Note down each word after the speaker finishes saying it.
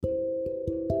Hi,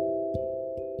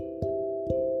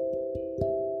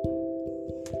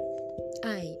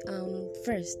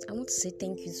 first, I want to say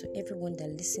thank you to everyone that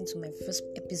listened to my first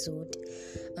episode.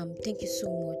 Thank you so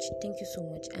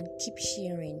much, and keep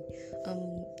sharing.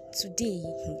 Today,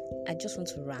 I just want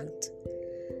to rant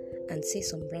and say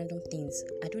some random things.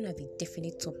 I don't have a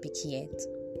definite topic yet,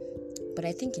 but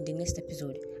I think in the next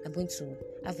episode, I'm going to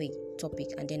have a topic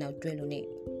and then I'll dwell on it.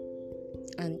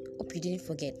 And hope you didn't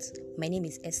forget, my name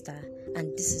is Esther,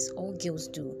 and this is All Girls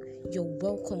Do. You're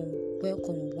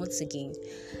welcome once again.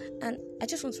 And I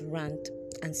just want to rant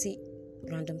and say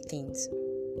random things,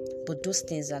 but those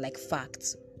things are like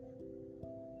facts.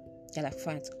 They're like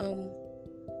facts.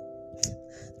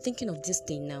 Thinking of this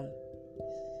thing now.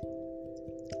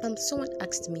 Someone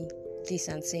asked me this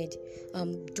and said,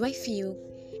 do I feel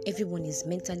everyone is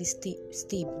mentally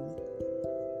stable,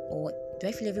 or do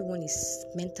I feel everyone is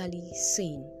mentally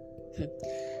sane?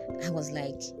 I was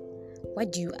like, why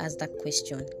do you ask that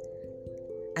question?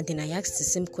 And then I asked the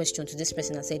same question to this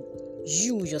person and said,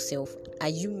 you yourself, are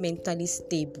you mentally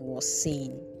stable or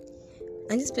sane?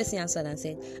 And this person answered and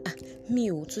said,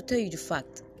 to tell you the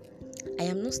fact, I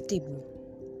am not stable.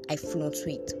 I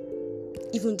fluctuate.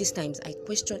 Even these times, I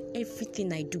question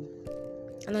everything I do.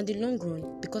 And at the long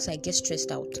run, because I get stressed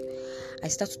out, I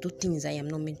start to do things I am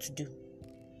not meant to do.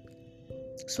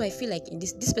 So I feel like in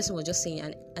this person was just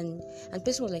saying, and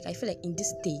person was like, I feel like in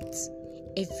this state,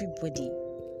 everybody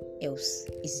else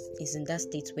is in that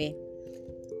state where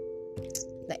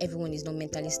that everyone is not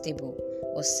mentally stable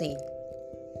or sane.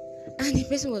 And the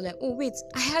person was like, oh wait,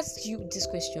 I asked you this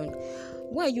question,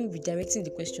 why are you redirecting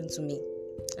the question to me?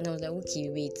 And I was like, okay,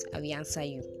 wait, I will answer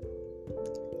you.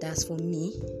 That's for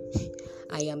me.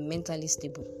 I am mentally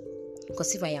stable,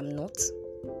 because if I am not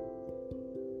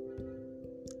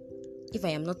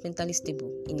mentally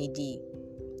stable in a day,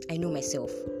 I know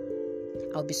myself,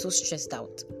 I'll be so stressed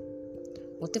out.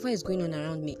 Whatever is going on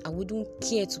around me, I wouldn't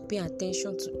care to pay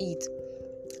attention to it.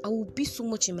 I will be so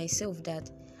much in myself that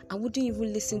I wouldn't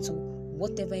even listen to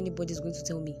whatever anybody is going to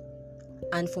tell me.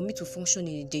 And for me to function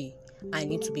in a day, I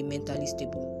need to be mentally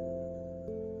stable.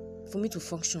 For me to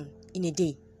function in a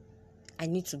day, I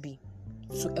need to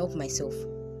help myself.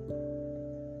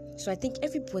 So I think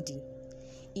everybody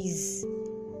is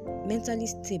mentally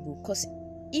stable, because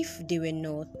if they were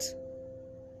not,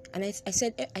 and I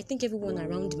said, I think everyone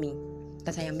around me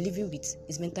that I am living with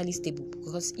is mentally stable,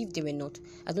 because if they were not,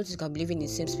 I don't think I'll be living in the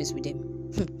same space with them.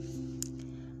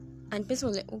 And the person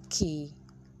was like, okay,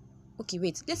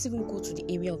 wait, let's even go to the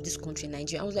area of this country,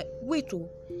 Nigeria. I was like, wait,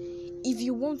 if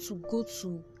you want to go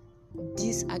to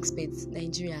this aspect,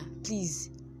 Nigeria, please,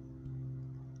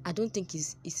 I don't think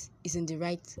it's in the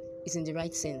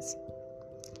right sense.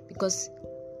 Because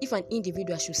if an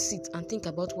individual should sit and think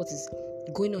about what is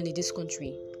going on in this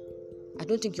country, I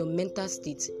don't think your mental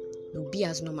state will be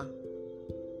as normal.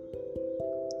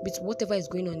 With whatever is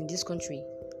going on in this country,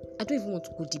 I don't even want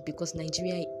to go deep, because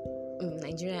Nigeria, I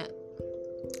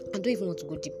don't even want to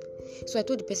go deep. So I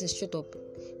told the person straight up,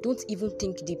 don't even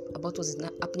think deep about what is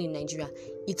happening in Nigeria.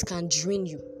 It can drain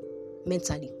you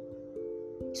mentally.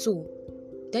 So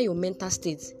that your mental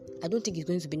state, I don't think it's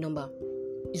going to be normal.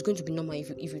 It's going to be normal if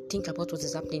you think about what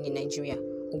is happening in Nigeria,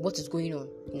 or what is going on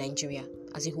in Nigeria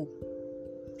as a whole.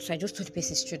 So I just told the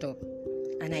person straight up,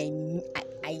 and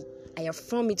I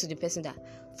affirm it to the person that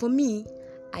for me,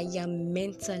 I am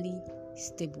mentally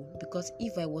stable, because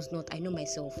if I was not, I know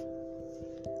myself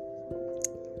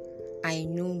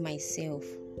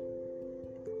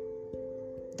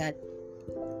that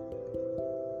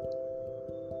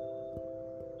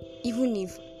even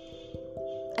if,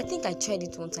 I think I tried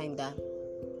it one time that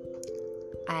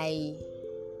I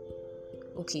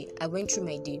went through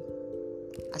my day.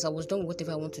 As I was done with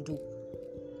whatever I want to do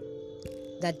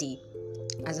that day,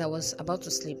 as I was about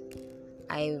to sleep,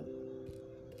 I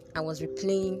was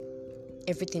replaying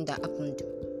everything that happened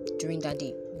during that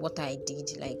day, what I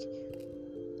did,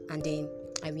 and then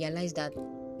I realized that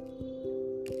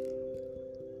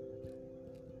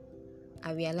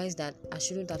I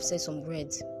shouldn't have said some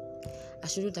words. I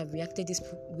shouldn't have reacted this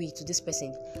way to this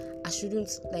person. I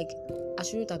shouldn't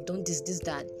have done this,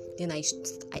 that. Then I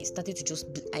started to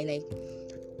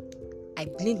I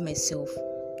blamed myself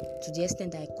to the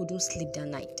extent that I couldn't sleep that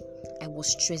night. I was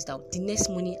stressed out. The next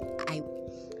morning, I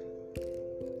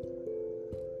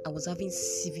was having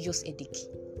serious headache.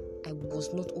 I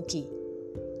was not okay.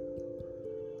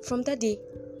 From that day,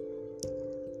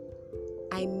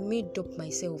 I made up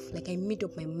myself. I made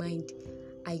up my mind.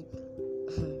 I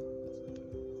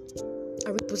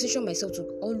repositioned myself to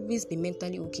always be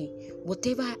mentally okay.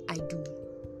 Whatever I do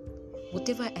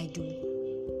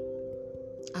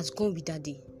has gone with that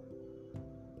day.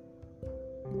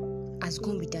 has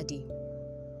gone with that day.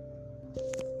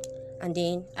 And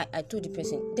then I told the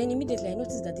person. Then immediately I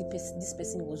noticed that this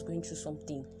person was going through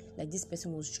something. Like this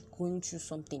person was going through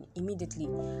something. Immediately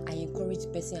I encouraged the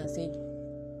person and said,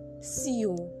 "See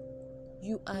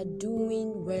you are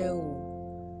doing well.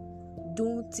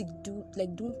 Don't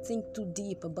think too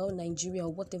deep about Nigeria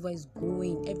or whatever is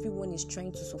going. Everyone is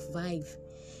trying to survive.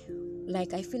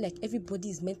 Like I feel like everybody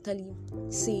is mentally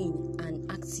sane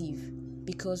and active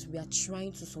because we are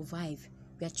trying to survive.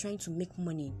 We are trying to make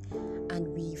money, and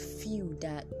we feel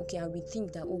that and we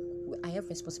think that I have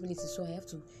responsibilities, so I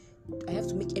have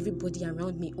to make everybody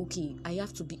around me okay. I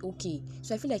have to be okay.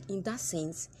 So I feel like in that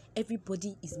sense,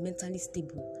 everybody is mentally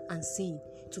stable and sane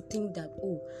to think that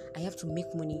I have to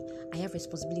make money, I have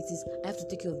responsibilities, I have to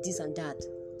take care of this and that.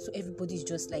 So everybody is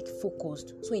just like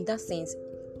focused. So in that sense,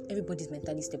 everybody is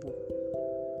mentally stable.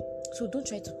 So don't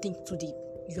try to think too deep.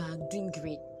 You are doing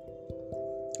great.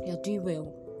 You are doing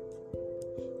well.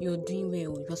 You are doing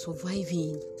well. You are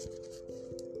surviving.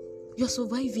 You are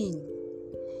surviving.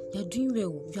 You are doing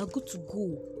well. You are good to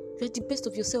go. You are the best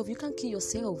of yourself. You can't kill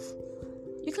yourself.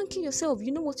 You can't kill yourself.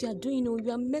 You know what you are doing.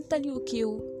 You are mentally okay.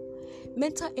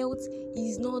 Mental health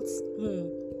is not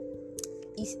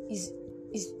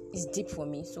is deep for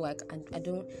me. So I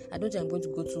don't think I'm going to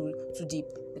go too deep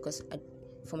because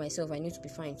for myself I need to be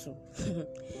fine too.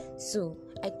 So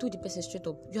I told the person straight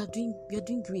up, you are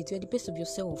doing great. You are the best of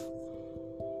yourself.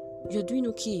 You are doing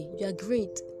okay. You are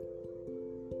great.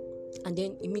 And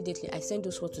then immediately I sent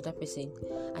those words to that person,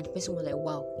 and the person was like,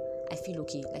 wow, I feel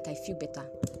okay. Like I feel better.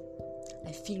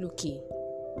 I feel okay.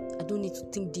 I don't need to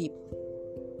think deep.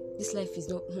 This life is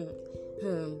not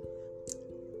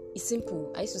it's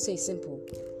simple. I used to say it's simple,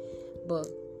 but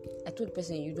I told the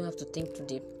person, you don't have to think too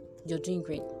deep. You're doing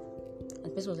great. And the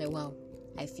person was like, wow,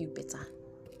 I feel better.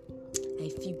 I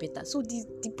feel better. So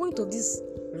the point of this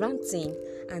ranting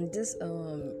and this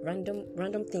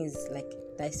random things like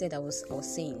that I said I was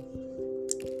saying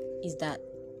is that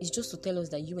it's just to tell us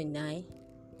that you and I,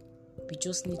 we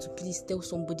just need to please tell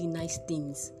somebody nice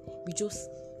things. We just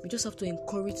have to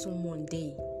encourage someone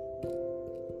there,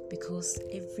 because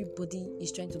everybody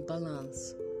is trying to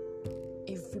balance.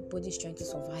 Everybody is trying to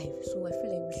survive. So I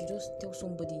feel like we should just tell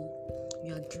somebody,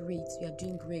 you are great, you are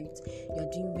doing great, you are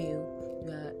doing well,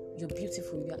 you're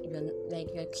beautiful, you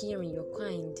are caring, you're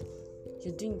kind,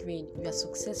 you're doing great, you are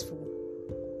successful.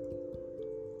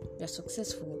 You're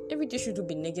successful. Every day shouldn't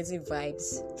be negative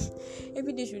vibes.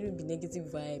 Every day shouldn't be negative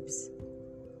vibes.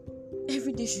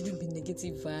 Every day shouldn't be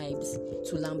negative vibes.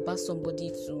 To lambast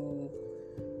somebody, to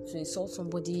insult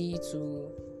somebody, to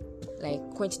like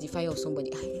quench the fire of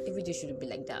somebody. Every day shouldn't be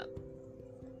like that.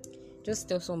 Just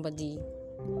tell somebody,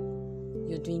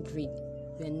 you're doing great,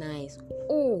 you're nice.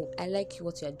 Oh, I like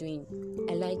what you're doing.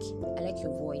 I like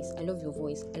your voice. I love your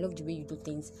voice. I love the way you do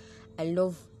things. I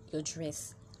love your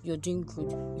dress. You're doing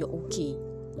good. You're okay.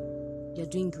 You're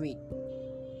doing great.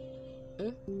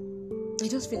 I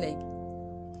just feel like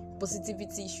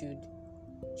positivity should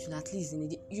at least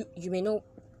you may not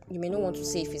want to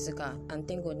say physical, and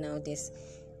thank God now there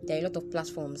are a lot of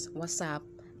platforms, WhatsApp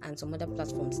and some other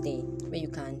platforms there where you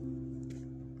can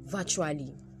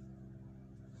virtually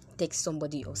text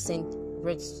somebody or send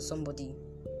words to somebody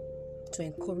to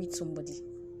encourage somebody,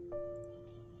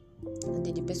 and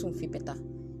then the person will feel better.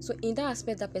 So in that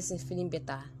aspect, that person is feeling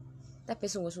better, that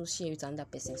person will also share it to another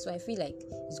person. So I feel like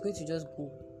it's going to just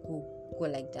go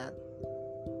like that.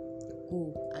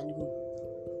 Go and go.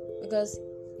 Because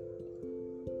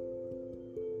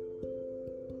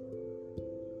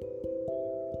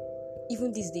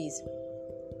even these days,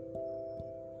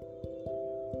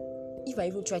 if I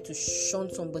even try to shun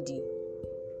someone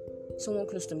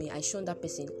close to me, I shun that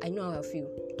person, I know how I feel.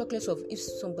 Talk less of if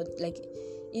somebody, like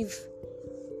if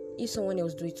someone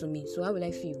else do it to me, so how will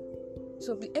I feel?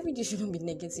 So every day shouldn't be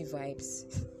negative vibes.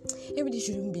 Every day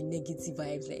shouldn't be negative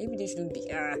vibes. Like every day shouldn't be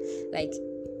like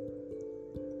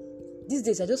these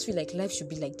days. I just feel like life should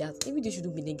be like that. Every day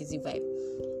shouldn't be negative vibe.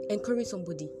 Encourage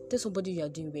somebody. Tell somebody you are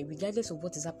doing well, regardless of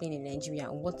what is happening in Nigeria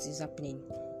and what is happening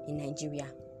in Nigeria.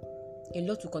 A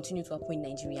lot will continue to happen in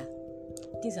Nigeria.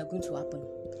 Things are going to happen,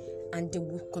 and they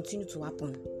will continue to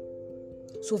happen.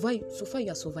 So far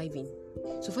you are surviving.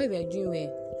 So far you are doing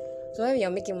well. So far you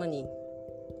are making money.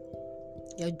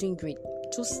 You are doing great.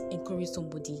 Just encourage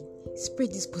somebody.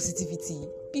 Spread this positivity.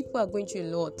 People are going through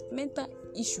a lot. Mental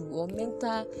issue or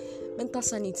mental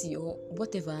sanity or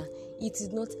whatever. It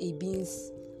is not a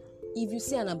beans. If you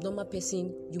see an abnormal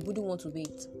person, you wouldn't want to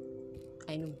wait.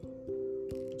 I know.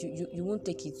 You won't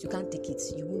take it. You can't take it.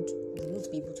 You won't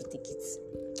be able to take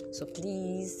it. So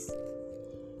please,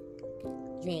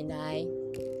 you and I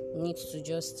need to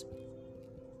just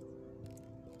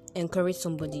encourage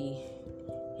somebody,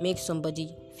 make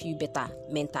somebody feel better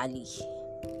mentally,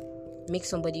 make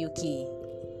somebody okay.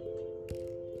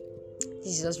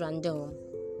 This is just random.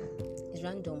 It's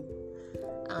random.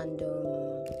 And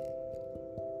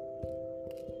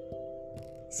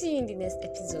see you in the next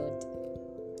episode.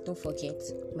 Don't forget,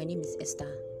 my name is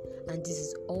Esther, and this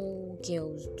is All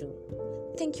Girls Do.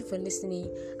 Thank you for listening,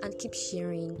 and keep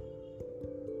sharing.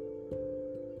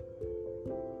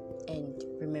 And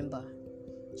remember,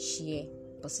 share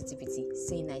positivity,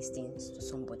 say nice things to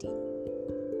somebody.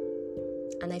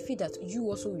 And I feel that you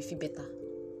also will feel better.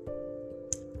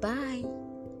 Bye.